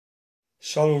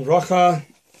Shalom Bracha,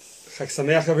 Chag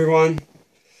Sameach everyone.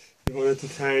 We wanted to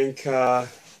thank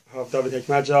Rav David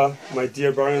Hekmaja, my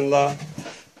dear brother-in-law,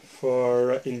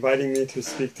 for inviting me to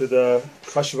speak to the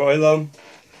Chashuv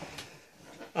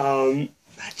Olam.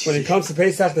 When it comes to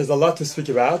Pesach, there's a lot to speak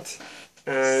about,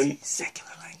 and secular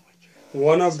language.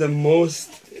 One of the most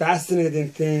fascinating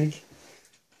things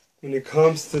when it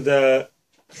comes to the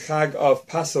Chag of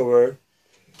Passover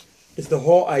is the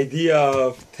whole idea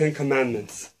of 10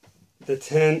 Commandments. The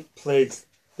 10 plagues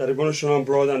that Ribono Shel Olam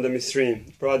brought on the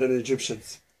Misrim, brought on the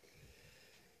Egyptians.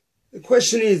 The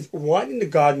question is, why did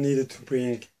God needed to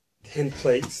bring 10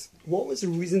 plagues? What was the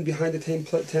reason behind the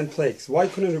 10 plagues? Why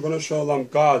couldn't Ribono Shel Olam,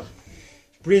 God,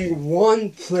 bring one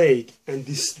plague and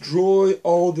destroy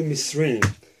all the Misrim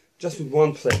just with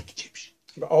one plague?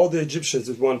 All the Egyptians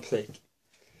with one plague.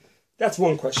 That's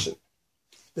one question.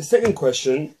 The second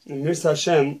question, in Mirza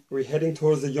Hashem, we're heading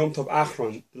towards the Yom Tov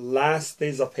Achron, the last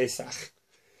days of Pesach.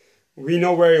 We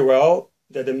know very well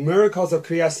that the miracles of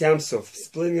Kriyas Yamsuf,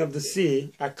 splitting of the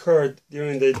sea, occurred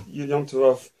during the Yom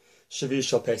Tov of Shavuot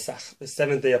Shel Pesach, the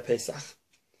 7th day of Pesach.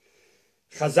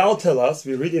 Chazal tell us,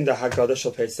 we read in the Haggadah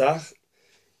Shel Pesach,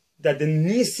 that the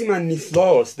Nisim and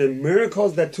Niflaos, the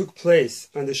miracles that took place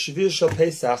on the Shavuot Shel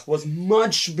Pesach, was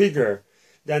much bigger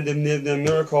than the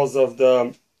miracles of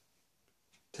the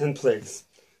 10 plagues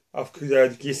of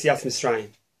Yetziat Mitzrayim.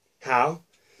 How?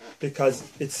 Because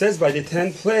it says by the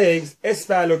 10 plagues,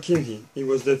 Espa Elokimhi. It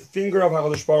was the finger of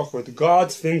HaKadosh Baruch Hu,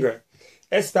 God's finger.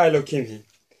 Espa Elokimhi.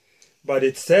 But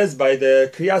it says by the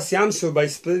Kriyas Yamsu, by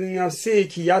splitting of sea,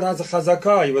 Ki Yad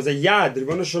HaZachazaka. It was a Yad.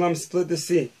 Ribono Shel Olam split the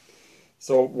sea.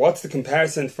 So what's the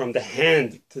comparison from the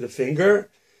hand to the finger?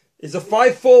 Is a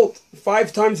 5-fold,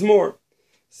 5 times more.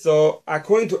 So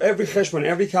according to every cheshbon,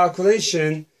 every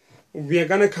calculation, we are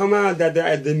going to come out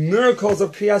that the miracles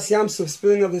of Kriyas Yamsuf,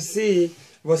 splitting of the sea,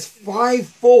 was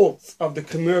 5-fold of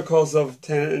the miracles of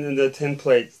the 10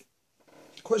 plagues.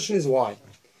 The question is why?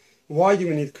 Why do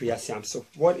we need Kriyas Yamsuf?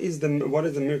 What is the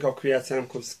miracle of Kriyas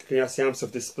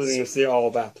Yamsuf, the splitting of the sea, all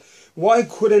about? Why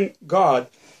couldn't God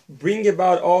bring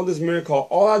about all this miracle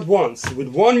all at once with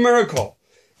one miracle,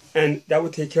 and that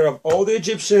would take care of all the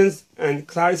Egyptians, and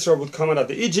Klal Yisrael would come out of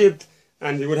the Egypt,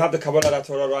 and we would have the Kabbalah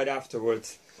Torah right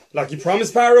afterwards? Like he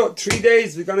promised Pharaoh, 3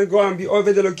 days we're going to go and be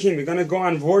Oved Elokim. We're going to go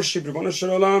and worship Ribono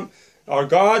Shel Olam, our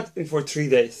God, and for 3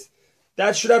 days.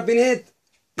 That should have been it.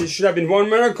 This should have been one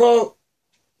miracle.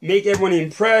 Make everyone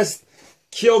impressed.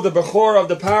 Kill the Bechor of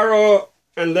the Pharaoh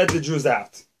and let the Jews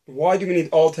out. Why do we need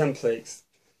all 10 plagues?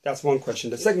 That's one question.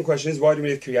 The second question is, why do we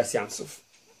need Kriyas Yamsuf?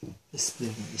 The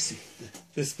splitting of the sea.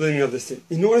 The splitting of the sea.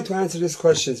 In order to answer these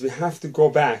questions, we have to go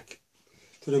back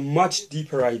to the much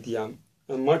deeper idea,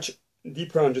 a much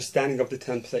deeper understanding of the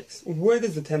 10 plagues. Where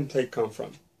does the 10 plague come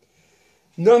from?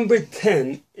 Number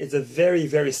 10 is a very,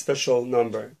 very special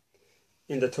number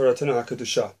in the Torah Tanakh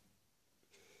HaKadoshah.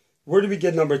 Where do we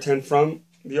get number 10 from?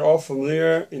 We are all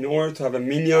familiar, in order to have a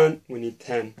minyan, we need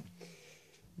 10.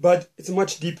 But it's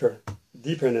much deeper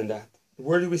than that.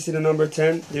 Where do we see the number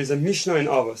 10? There's a Mishnah in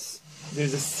Avos.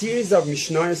 There's a series of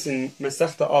Mishnahs in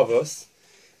Masechta Avos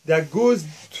that goes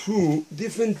through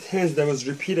different 10s that was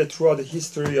repeated throughout the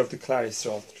history of the Klal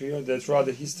Yisrael, throughout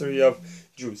the history of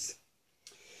Jews.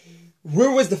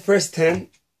 Where was the first 10?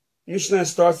 Mishnah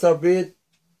starts out with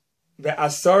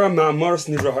Ve'asara ma'amaros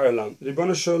nivra ha'olam.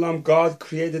 Ribono Shel Olam, God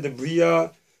created the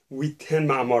Bria with 10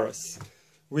 ma'amaros,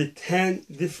 with 10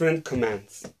 different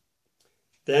commands.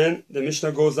 Then the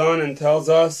Mishnah goes on and tells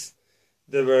us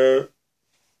Ribono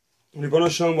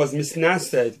Shel Olam was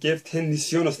misnased, gave 10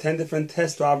 nisyonos, 10 different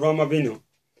tests to Avraham Avinu.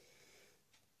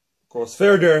 Goes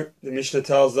further, the Mishnah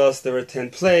tells us there were 10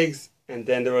 plagues, and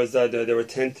then there were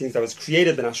 10 things that was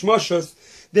created, the Nashmashos.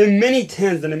 There are many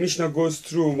 10s that the Mishnah goes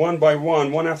through one by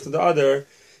one after the other,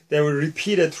 that were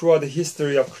repeated throughout the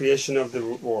history of creation of the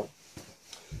world.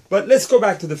 But let's go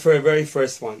back to the very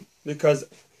first one, because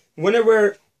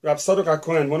whenever Rab Sadok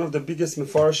HaKohen, one of the biggest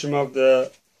Mefarshim of the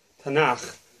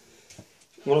Tanakh,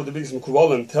 one of the biggest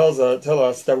Mekubalim, tell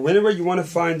us that whenever you want to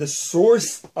find the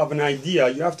source of an idea,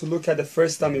 you have to look at the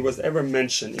first time it was ever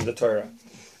mentioned in the Torah.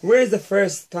 Where is the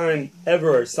first time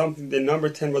ever something, the number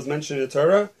 10 was mentioned in the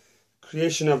Torah?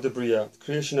 Creation of the Bria,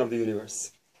 creation of the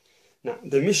universe. Now,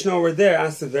 the Mishnah over there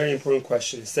asks a very important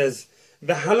question. It says,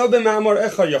 but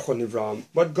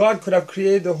God could have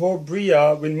created the whole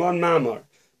Bria with one ma'amar,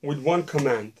 with one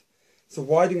command. So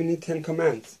why do we need 10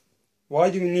 commands? Why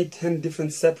do we need 10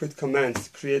 different separate commands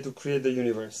to create the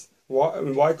universe?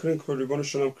 Why couldn't Ribono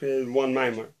Shel Olam create one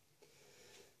ma'amar?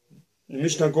 The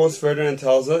Mishnah goes further and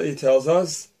tells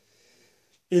us,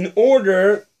 in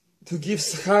order to give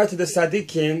schar to the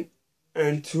tzaddikim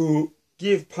and to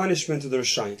give punishment to the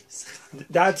Rishayim.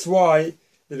 That's why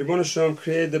the Ribono Shel Olam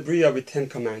created the Bria with 10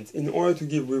 commands, in order to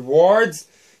give rewards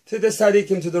to the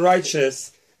tzaddikim, to the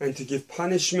righteous, and to give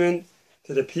punishment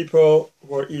to the people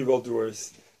who are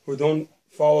evildoers, who don't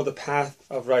follow the path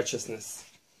of righteousness.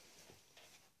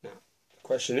 Now, the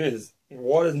question is,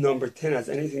 what does number 10 has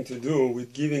anything to do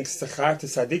with giving sechar to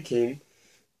tzaddikim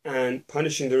and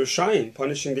punishing the Rishayim,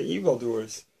 punishing the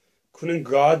evildoers? Couldn't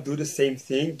God do the same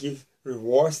thing, give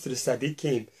rewards to the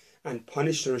tzaddikim and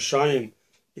punish the Rishayim,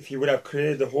 if he would have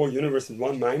created the whole universe with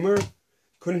one mimer?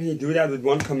 Couldn't he do that with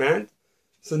one command?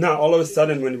 So now, all of a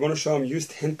sudden, when Ribono Shel Olam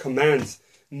used 10 commands,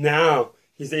 now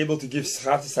he's able to give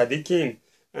schar to tzaddikim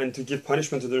and to give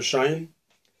punishment to the Rishayim?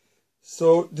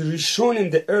 So the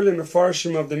Rishonim, the early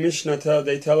Mefarshim of the Mishnah,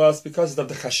 they tell us because of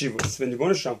the Chashivus. When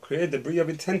Ribono Shel Olam created the Bria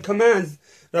with 10 commands,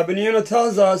 Rabbi Yonah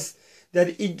tells us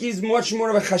that it gives much more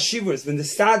of a Chashivus. When the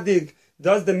tzaddik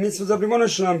does the mitzvahs of Ribono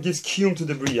Shel Olam, gives kiyum to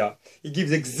the Bria. It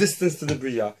gives existence to the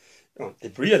Bria. The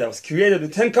Bria that was created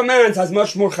with 10 commands has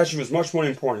much more chashivus, much more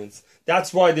importance.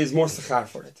 That's why there's more sechar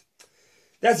for it.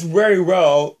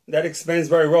 That explains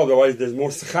very well why there's more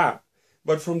sechar.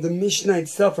 But from the Mishnah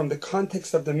itself, from the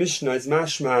context of the Mishnah, it's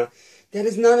mashma, that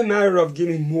is not a matter of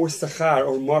giving more sechar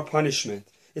or more punishment.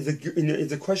 It's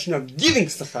a question of giving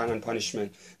sechar and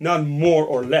punishment, not more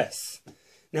or less.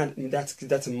 Now,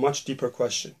 that's a much deeper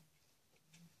question.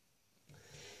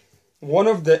 One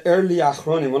of the early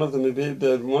Achronim, one of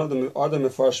the other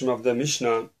Mefarshim of the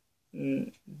Mishnah,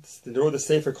 they wrote a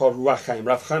sefer called Ruach Chaim,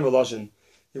 Rav Chaim Volozhin.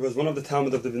 He was one of the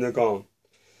Talmud of the Bnei Gaon.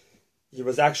 He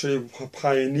was actually a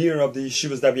pioneer of the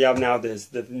yeshivas that we have nowadays.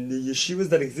 The yeshivas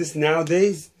that exist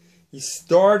nowadays, he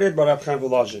started by Rav Chaim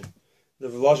Volozhin, the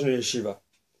Volozhin yeshiva.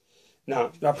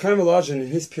 Now, Rav Chaim Volozhin, in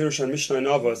his Pirush on Mishnah and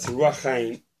Avos, Ruach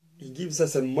Chaim, he gives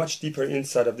us a much deeper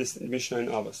insight of this Mishnah and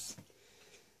Avos.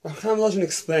 Rav Chaim Volozhin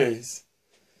explains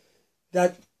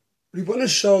that Ribono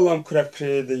Shel Olam could have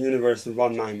created the universe with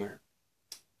one mimer.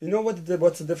 You know what's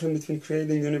the difference between creating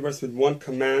the universe with one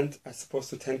command as opposed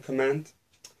to 10 commands?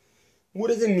 What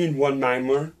does it mean, one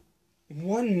mimer?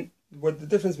 What the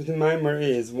difference between mimer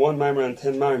is, one mimer and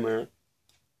 10 mimer,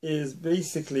 is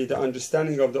basically the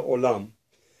understanding of the olam.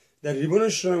 That Ribono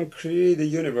Shel Olam created the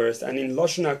universe, and in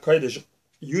Lashon HaKodesh,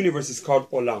 universe is called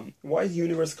olam. Why is the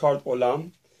universe called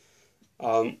olam?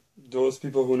 Those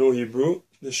people who know Hebrew,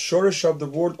 the shorish of the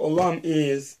word olam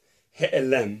is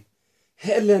he'elem.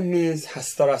 He'elem means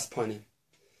hastaras panim.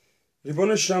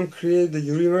 Ribono Shel Olam created the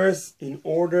universe in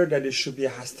order that it should be a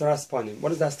hastaras panim. What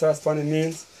does hastaras panim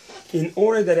means? In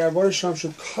order that Ribono Shel Olam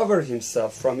should cover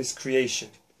himself from his creation.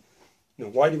 Now,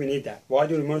 why do we need that? Why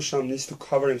do Ribono Shel Olam needs to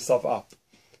cover himself up?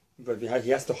 But he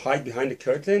has to hide behind the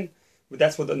curtain?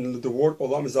 That's what the word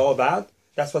olam is all about.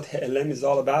 That's what He'elem is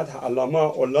all about.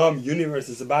 Ha'alama, olam, universe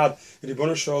is about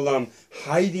Ribono Shel Olam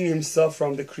hiding himself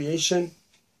from the creation.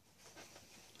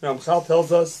 Ramchal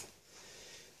tells us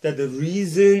that the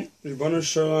reason Ribono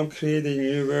Shel Olam created the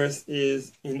universe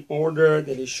is in order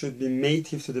that it should be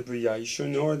native to the Bria. He should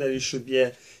know that it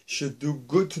should do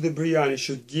good to the Bria, and it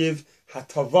should give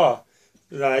hatava,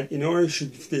 right? In order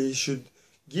he should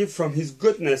give from his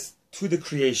goodness to the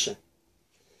creation.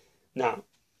 Now,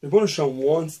 Ribono Shel Olam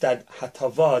wants that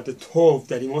hatava, the tov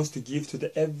that he wants to give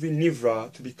to every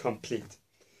nivra to be complete.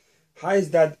 How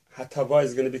is that hatava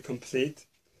is going to be complete?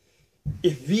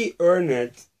 If we earn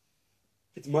it,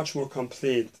 it's much more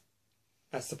complete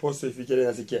as opposed to if we get it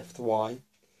as a gift. Why?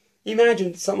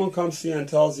 Imagine someone comes to you and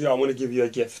tells you, I want to give you a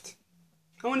gift.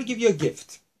 I want to give you a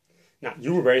gift. Now,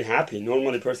 you were very happy.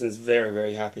 Normally, a person is very,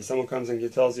 very happy. Someone comes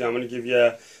and tells you, I'm going to give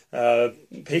you a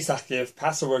Pesach gift,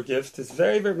 Passover gift. It's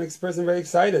makes a person very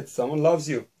excited. Someone loves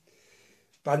you.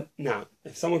 But now,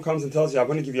 if someone comes and tells you, I'm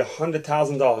going to give you $100,000,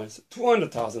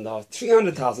 $200,000,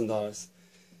 $300,000,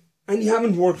 and you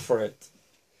haven't worked for it,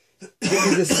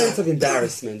 there's a sense of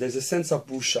embarrassment. There's a sense of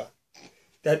busha.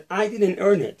 That I didn't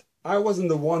earn it. I wasn't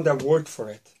the one that worked for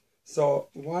it. So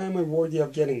why am I worthy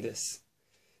of getting this?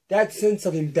 That sense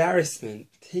of embarrassment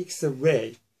takes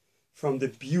away from the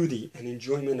beauty and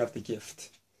enjoyment of the gift.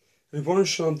 Ribono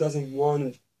Shel Olam doesn't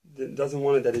want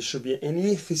it that it should be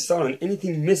any chisaron,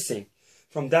 anything missing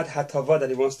from that hatava that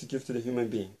he wants to give to the human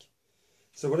being.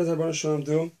 So what does Ribono Shel Olam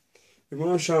do?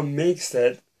 Ribono Shel Olam makes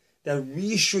it that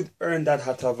we should earn that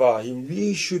hatava.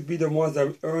 We should be the ones that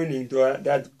are earning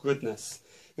that goodness.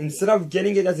 Instead of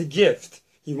getting it as a gift,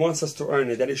 he wants us to earn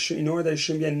it. In order that it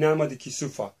shouldn't be a nama de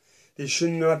kisufa. There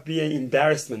should not be an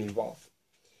embarrassment involved.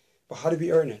 But how do we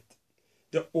earn it?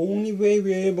 The only way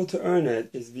we are able to earn it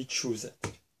is we choose it.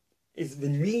 It's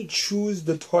when we choose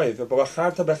the toiv,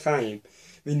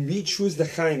 when we choose the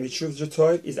chaim, we choose the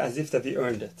toiv, is as if that we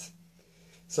earned it.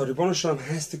 So Ribono Shel Olam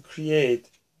has to create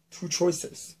two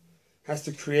choices. Has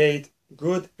to create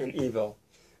good and evil.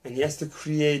 And he has to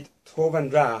create Tov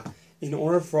and Ra in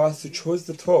order for us to choose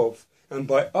the Tov. And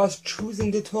by us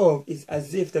choosing the Tov, it's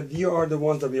as if that we are the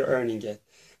ones that we are earning it.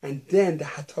 And then the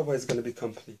Hatava is going to be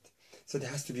complete. So there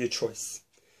has to be a choice.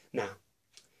 Now,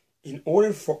 in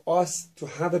order for us to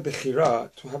have a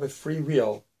Bechira, to have a free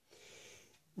will,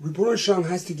 Ribono Shel Olam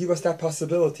has to give us that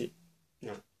possibility.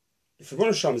 Now, if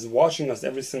Ribono Shel Olam is watching us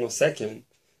every single second,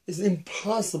 it's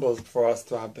impossible for us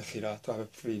to have Bechira, to have a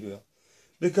free will.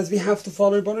 Because we have to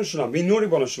follow Ribono Shel Olam. We know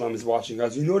Ribono Shel Olam is watching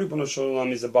us. We know Ribono Shel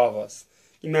Olam is above us.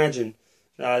 Imagine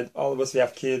that all of us, we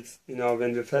have kids.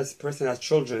 When the first person has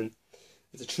children,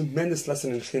 it's a tremendous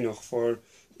lesson in chinuch for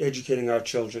educating our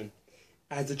children.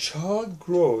 As the child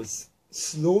grows,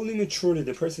 slowly, maturely,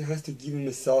 the person has to give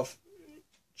himself,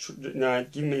 give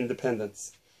him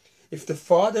independence. If the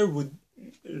father would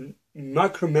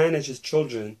micromanage his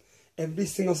children every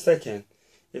single second,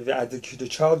 if the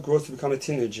child grows to become a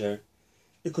teenager,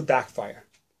 it could backfire.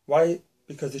 Why?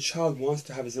 Because the child wants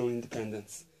to have his own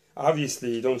independence.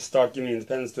 Obviously, you don't start giving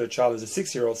independence to a child who's a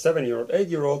 6-year-old, 7-year-old,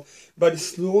 8-year-old, but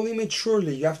slowly,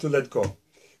 maturely, you have to let go.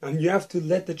 And you have to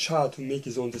let the child to make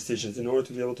his own decisions in order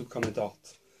to be able to become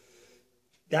adult.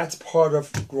 That's part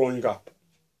of growing up.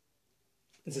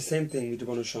 It's the same thing with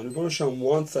Ribono Shel Olam. Ribono Shel Olam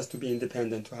wants us to be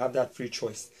independent, to have that free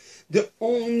choice. The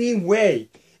only way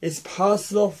it's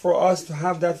possible for us to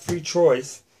have that free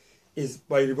choice is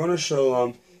by Ribono Shel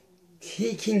Olam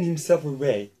taking himself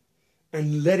away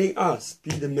and letting us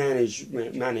be the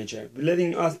manager,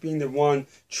 letting us being the one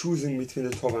choosing between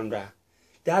the Tov and Ra.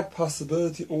 That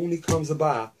possibility only comes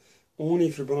about only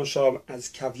if Ribono Shel Olam as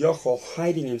Kavyachol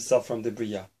hiding himself from the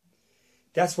Bria.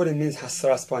 That's what it means,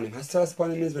 Hasaras Panim. Hasaras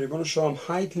Panim means that Ribono Shel Olam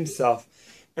hide himself,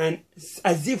 and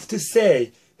as if to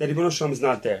say that Ribono Shel Olam is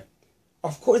not there.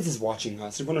 Of course he's watching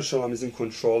us. Ribono Shel Olam is in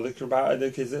control. Ribono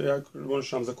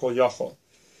Shel Olam is a Kol Yachol.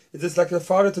 It's just like the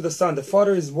father to the son. The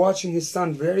father is watching his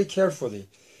son very carefully,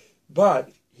 but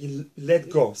he let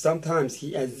go. Sometimes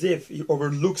he as if he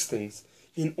overlooks things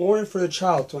in order for the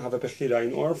child to have a bechira,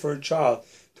 in order for a child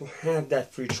to have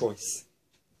that free choice.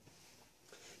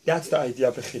 That's the idea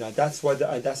of bechira. That's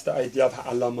the idea of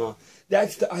ha'alama.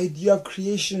 That's the idea of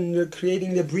creating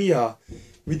the bria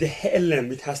with the he'elem,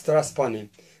 with hastaras panim.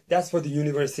 That's what the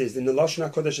universe is. In the Lashon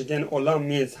HaKodesh, again, olam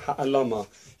means ha'alama.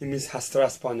 It means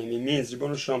hastaras panim. It means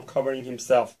Ribono Shel Olam covering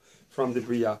himself from the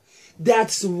bria.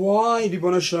 That's why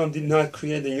Ribono Shel Olam did not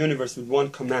create the universe with one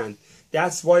command.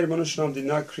 That's why Ribono Shel Olam did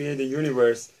not create the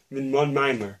universe with one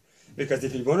mimer. Because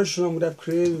if Ribono Shel Olam would have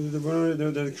created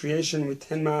the creation with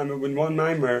 10 mimer, with one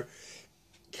mimer,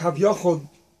 Kavyachol,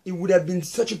 it would have been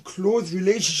such a close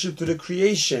relationship to the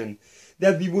creation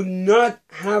that we would not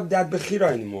have that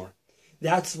bechira anymore.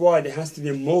 That's why there has to be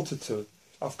a multitude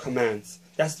of commands.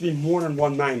 There has to be more than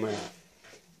one mimer.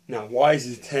 Now, why is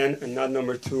it 10 and not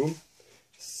number 2?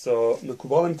 So,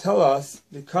 Mekubalim tell us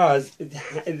because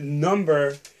the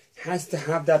number has to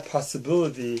have that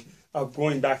possibility of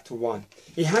going back to 1.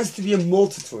 It has to be a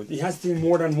multitude. It has to be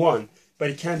more than 1.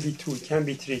 But it can't be 2, it can't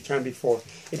be 3, it can't be 4.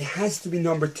 It has to be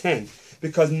number 10.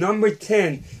 Because number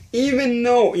 10, even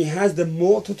though it has the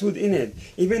multitude in it,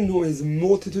 even though it's a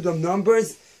multitude of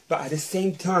numbers, but at the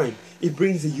same time, it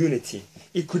brings a unity.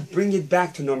 It could bring it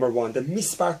back to number 1. The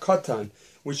mispar katan,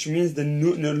 which means the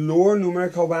lower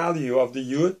numerical value of the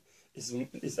yud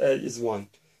is 1.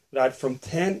 That from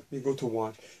 10 we go to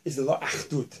 1. It's the law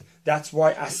achdut. That's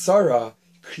why asara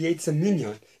creates a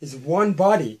minyan. It's one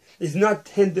body. It's not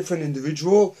 10 different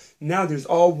individuals. Now there's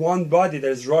all one body that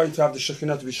is right to have the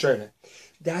Shekhinah to be shared.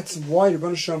 That's why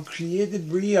Ribono Shel Olam created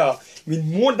Bria with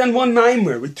more than one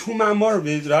mimer, with 2 mamor,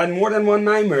 with more than one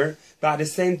mimer, but at the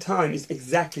same time it's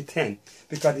exactly 10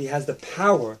 because he has the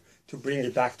power to bring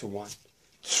it back to 1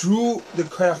 through the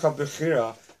koyach of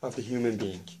bechira of the human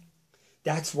being.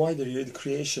 That's why the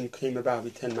creation came about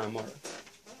with 10 mamor.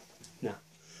 Now,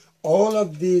 all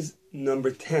of these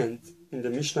number 10s in the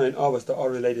Mishnah and Avos that are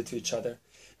related to each other.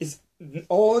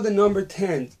 All the number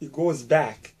 10, it goes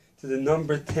back to the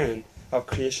number 10 of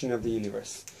creation of the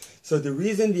universe. So the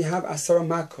reason we have Asara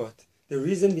Makot, the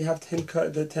reason we have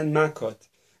the 10 Makot,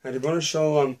 and Ribono Shel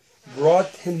Olam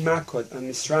brought 10 Makot on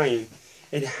Misraim,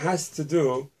 it has to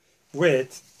do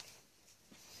with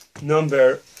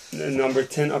number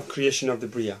 10 of creation of the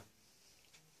Bria.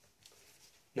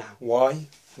 Now, why?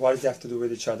 Why does it have to do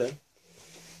with each other?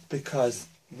 Because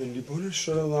when Ribono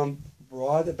Shel Olam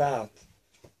brought about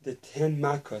the 10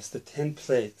 Makos, the 10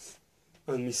 plates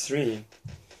on Misraim,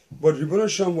 what Ribono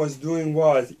Shel Olam was doing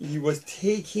was, he was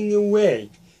taking away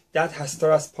that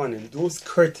hastaras panim, those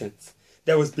curtains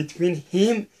that was between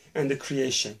him and the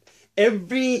creation.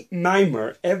 every mimer,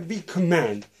 every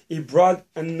command, it brought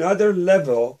another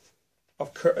level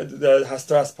of the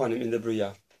Hastaras Panim in the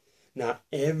Bria. Now,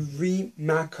 every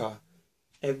Makkah,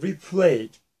 every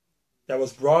plague that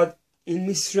was brought in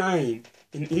Misraim,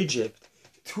 in Egypt,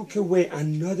 took away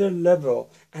another level,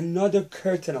 another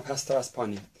curtain of Hastaras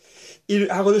Panim.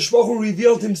 HaKadosh Baruch Hu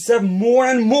revealed himself more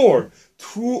and more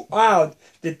throughout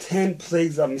the 10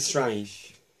 plagues of Misraim.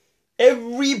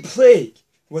 Every plague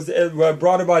was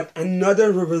brought about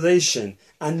another revelation,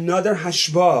 another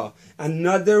hashbah,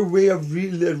 another way of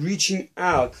reaching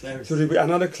out to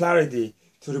another clarity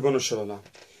to Ribono Shel Olam.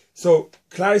 So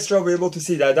Klal Yisrael were able to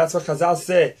see that. That's what Chazal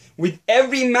say. With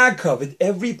every Makkah, with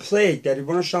every plague that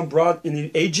Ribono Shel Olam brought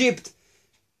in Egypt,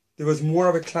 there was more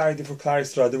of a clarity for Klal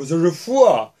Yisrael. There was a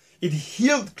refuah. It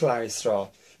healed Klal Yisrael.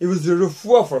 It was the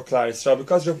refuah for Klal Yisrael,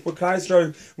 because Klal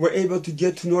Yisrael were able to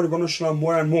get to know Ribono Shel Olam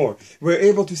more and more. We're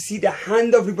able to see the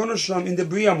hand of Ribono Shel Olam in the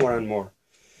Bria more and more.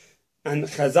 And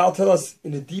Chazal tell us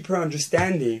in a deeper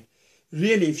understanding,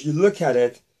 really, if you look at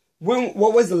it,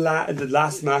 what was the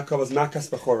last Makkah? Was Makkah's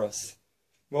Bechoros.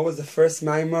 What was the first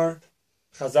Maimar?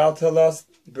 Chazal tell us,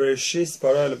 Bereshit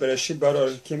bara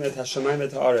Elokim et hashamayim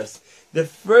et haaretz. The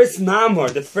first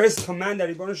Mamor, the first command that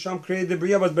Ribono Shel Olam created the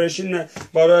Bria was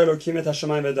Bereshit bara Elokim et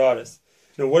hashamayim et haaretz.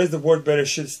 Now, what does the word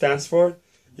Bereshit stands for?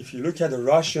 If you look at the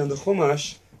Rashi on the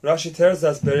Chumash, Rashi tells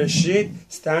us Bereshit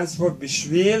stands for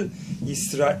Bishvil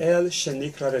Yisrael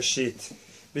Shenikra Reshit,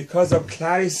 because of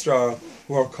Klal Yisrael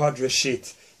who are called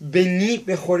Reshit. Beni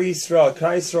Bechori Yisrael,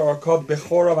 Klal Yisrael are called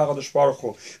Bechor of HaKadosh Baruch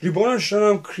Hu. Ribono Shel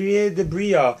Olam created the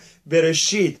Bria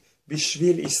Bereshit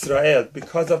Bishvil Yisrael,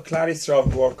 because of Klal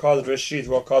Yisrael who are called Reshit,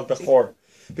 who are called Bechor.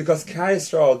 Because Klal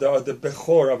Yisrael, they are the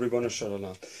Bechor of Ribono Shel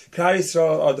Olam. Klal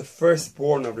Yisrael are the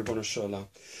firstborn of Ribono Shel Olam.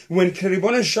 When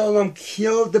Ribono Shel Olam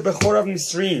killed the Bechor of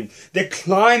Misraim, the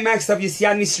climax of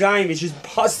Yetziat Misraim, which is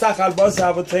Pesach al Bata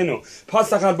Avotenu,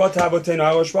 Pesach al Bata Avotenu,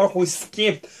 HaKadosh Baruch Hu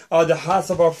skipped the house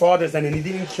of our fathers, and he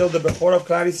didn't kill the Bechor of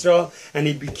Klal Yisrael, and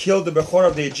he killed the Bechor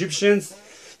of the Egyptians.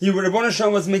 Ribono Shel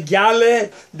Olam was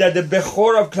megale that the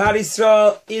Bechor of Klal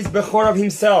Yisrael is Bechor of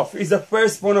himself, is the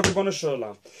firstborn of Ribono Shel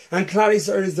Olam. And Klal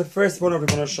Yisrael is the firstborn of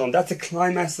Ribono Shel Olam. That's the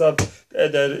climax of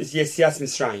the Yetziat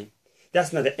Misraim.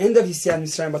 That's not the end of Yetziat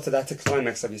Misraim, but that's the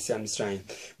climax of Yetziat Misraim.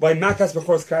 By Makkah's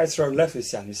Bechor, Klal Yisrael left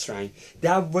Yetziat Misraim.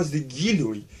 That was the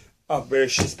Gilui of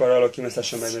Bereshit bara Elokim et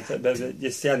hashamayim et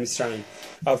Yetziat Misraim,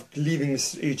 of leaving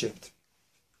Egypt.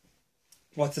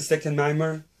 What's the second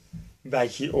mimer?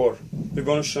 Vayhi Or.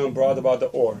 Ribono Shel Olam brought about the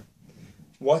Or.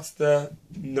 What's the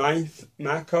ninth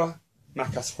Makkah?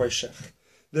 Makkah's Choshech.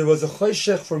 There was a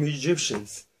Choshech from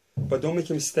Egyptians, but don't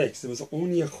make mistakes. There was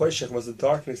only a Choshech, was a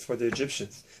darkness for the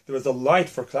Egyptians. There was a light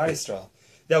for Klal Yisrael.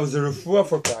 That was a refuah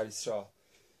for Klal Yisrael.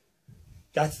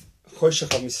 That's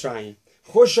Choshech of Misraim.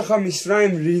 Choshech of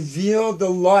Misraim revealed the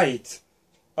light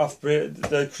of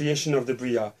the creation of the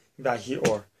Bria, Vayhi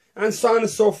Or. And so on and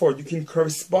so forth. You can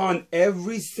correspond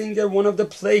every single one of the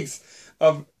plagues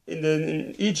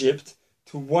in Egypt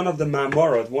to one of the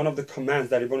Mamorot, one of the commands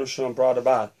that Ribono Shel Olam brought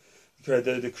about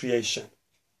the creation.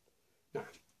 Now,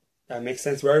 that makes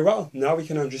sense very well. Now we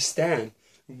can understand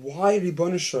why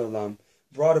Ribono Shel Olam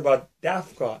brought about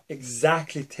Dafka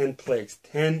exactly 10 plagues,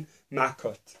 10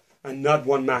 Makkot, and not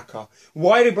one Makkah.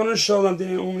 Why Ribono Shel Olam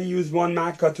didn't only use one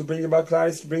Makkah to bring about Klal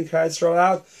Yisrael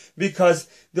out? Because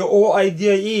the whole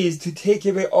idea is to take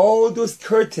away all those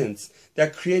curtains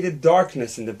that created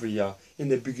darkness in the Bria, in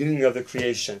the beginning of the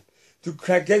creation, to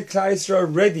get Klal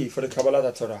Yisrael ready for the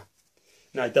Kabbalat Torah.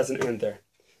 Now, it doesn't end there.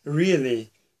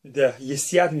 Really, the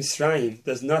Yetziat Misraim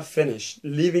does not finish,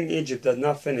 leaving Egypt does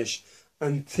not finish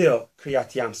until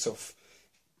Kriyat Yam Suf.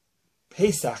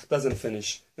 Pesach doesn't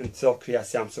finish until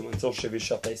Kriyat Yam Suf, until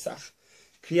Shevisha Pesach.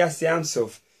 Kriyat Yam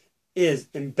Suf is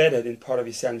embedded in part of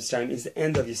Yetziat Misraim, is the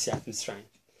end of Yetziat Misraim.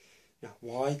 Now,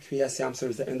 why Kriyat Yam Suf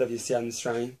is the end of Yetziat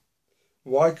Misraim?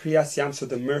 Why Kriyat Yam Suf,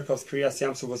 the miracle of Kriyat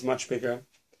Yam Suf, was much bigger?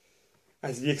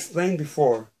 As we explained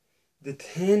before, the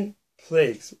 10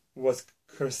 plagues was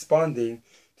corresponding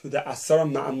to the Asar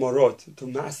Ma'amorot, to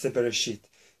Ma'aseh Bereshit,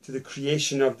 to the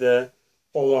creation of the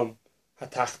Olam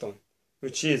HaTachton,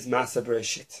 which is Ma'aseh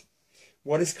Bereshit.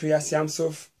 What is Kriyas Yam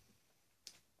Suf?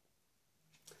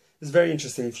 It's very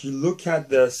interesting. If you look at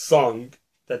the song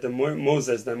that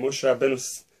Moshe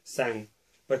Rabbeinu sang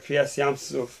by Kriyas Yam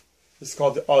Suf, it's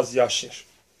called the Oz Yashir.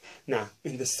 Now,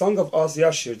 in the song of Oz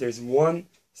Yashir, there's one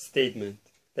statement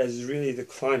that is really the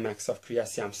climax of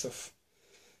Kriyas Yam Suf.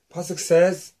 Pasuk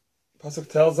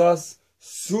tells us,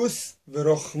 Sus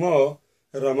v'rochmo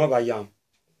rama bayam.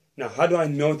 Now, how do I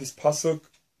know this pasuk,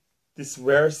 this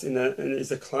verse is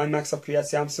the climax of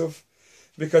Kriyas Yam Suf?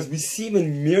 Because we see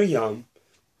when Miriam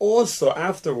also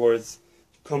afterwards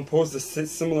composed a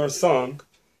similar song.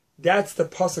 That's the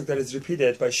pasuk that is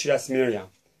repeated by Shiras Miriam.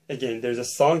 Again, there's a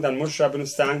song that Moshe Rabbeinu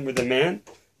sang with the man,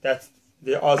 that's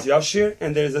the Oz Yashir,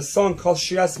 and there's a song called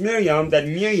Shiras Miriam that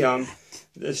Miriam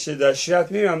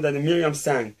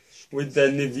sang with the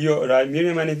Neviah, right?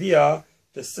 Miriam and Neviah,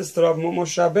 the sister of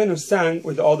Moshe Rabbeinu, sang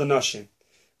with all the Nashim.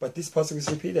 But this pasuk is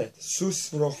repeated. Sus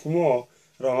v'rochmo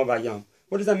rama bayam.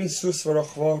 What does that mean? Sus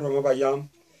v'rochmo rama bayam.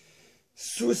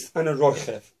 Sus and a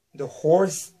roichev. The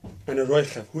horse and a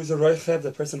roichev. Who is a roichev?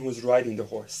 The person who is riding the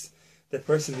horse. The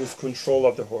person who is control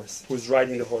of the horse, who is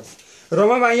riding the horse.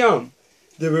 Rama bayam.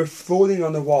 They were floating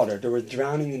on the water. They were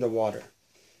drowning in the water.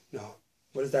 Now,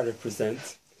 what does that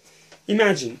represent?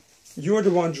 Imagine you're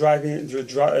the one driving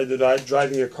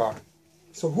a car.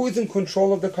 So who is in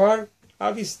control of the car?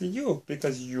 Obviously you,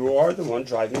 because you are the one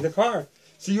driving the car.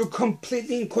 So you're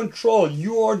completely in control.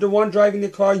 You are the one driving the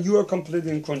car. You are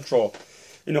completely in control.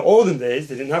 In the olden days,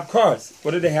 they didn't have cars.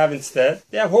 What did they have instead?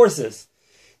 They have horses.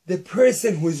 The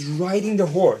person who is riding the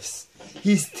horse,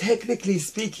 he's technically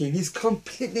speaking, he's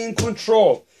completely in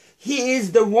control. He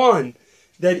is the one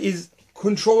that is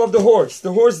control of the horse.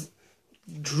 The horse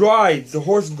rides, the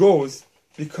horse goes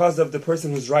because of the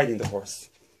person who's riding the horse.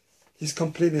 He's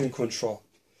completely in control.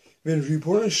 When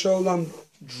Ribono Shel Olam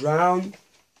drowned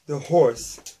the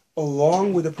horse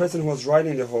along with the person who was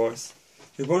riding the horse,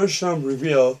 Ribono Shel Olam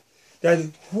revealed that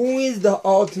who is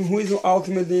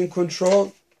ultimately in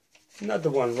control? Not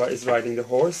the one who is riding the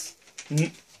horse,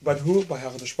 but who? By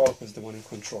HaKadosh Baruch Hu is the one in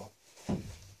control.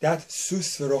 That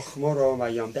sus v'rochmo rama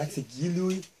bayam. That's a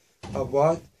gilui of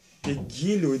what? The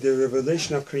gilui, the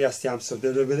revelation of Kriyas Yamsuf.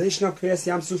 The revelation of Kriyas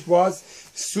Yamsuf was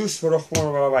sus v'rochmo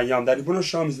rama bayam. That Ribono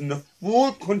Shel Olam is in the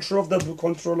full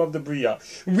control of the Bria.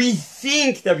 We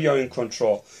think that we are in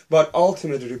control, but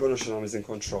ultimately Ribono Shel Olam is in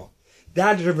control.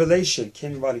 That revelation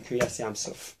came about in Kriyas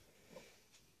Yamsuf.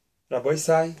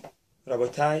 Rabotai,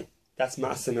 that's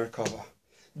Maaseh Merkava.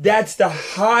 That's the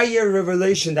higher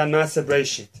revelation than Maaseh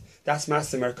Breshit. That's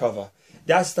Maaseh Merkava.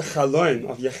 That's the Chaloim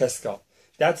of Yecheskel.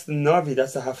 That's the Navi,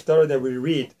 that's the Haftarah that we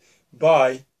read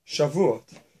by Shavuot.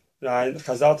 Right?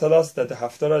 Chazal tell us that the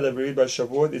Haftarah that we read by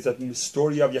Shavuot is a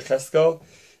story of Yecheskel.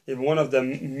 It's one of the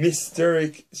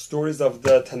mysteric stories of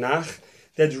the Tanakh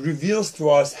that reveals to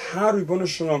us how Ribono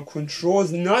Shel Olam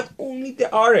controls not only the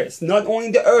Aretz, not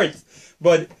only the earth,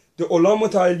 but the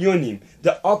Olamot HaElyonim,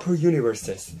 the upper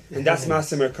universes. And that's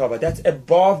Maaseh Merkava. That's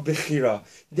above Bechira.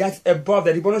 That's above,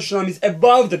 that Ribono Shel Olam is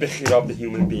above the Bechira of the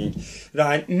human being.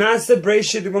 Right? Maaseh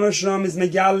Breshit, Ribono Shel Olam is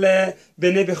Megale,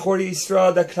 Bnei Bechor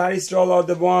Yisrael, that Klal Yisrael are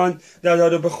the one, that are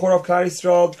the Bechor of Klal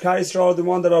Yisrael are the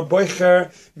one that are Boicher.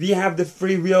 We have the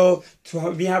free will,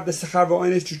 we have the Sechar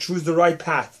V'Onesh to choose the right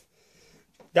path.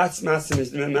 That's Maaseh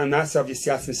of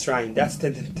Yetzias Mitzrayim. That's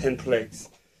 10 plagues.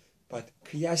 But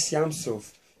Kriyas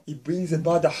Yamsuf, it brings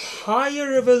about the higher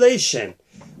revelation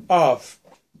of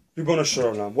Ribono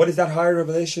Shel Olam. What is that higher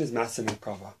revelation? Is Maaseh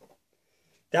Merkava.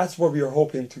 That's what we are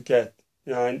hoping to get.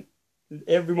 And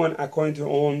everyone, according to their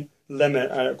own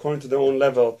limit, according to their own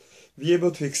level, be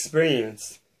able to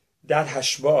experience that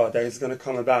hashbah that is going to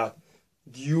come about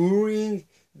during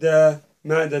the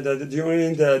Maaseh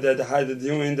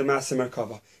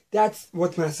Merkava. That's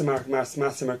what Maaseh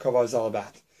Merkava is all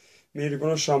about. May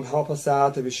Ribono Shel Olam help us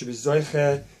out that we should be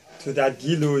zoiche to that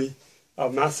gilui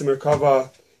of Maaseh Merkava,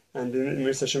 and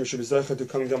Mir Hashem should be zoiche to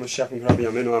coming down Mashiach Rabbi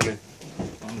Amenu Amen.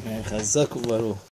 Amen. Chazak u'baruch.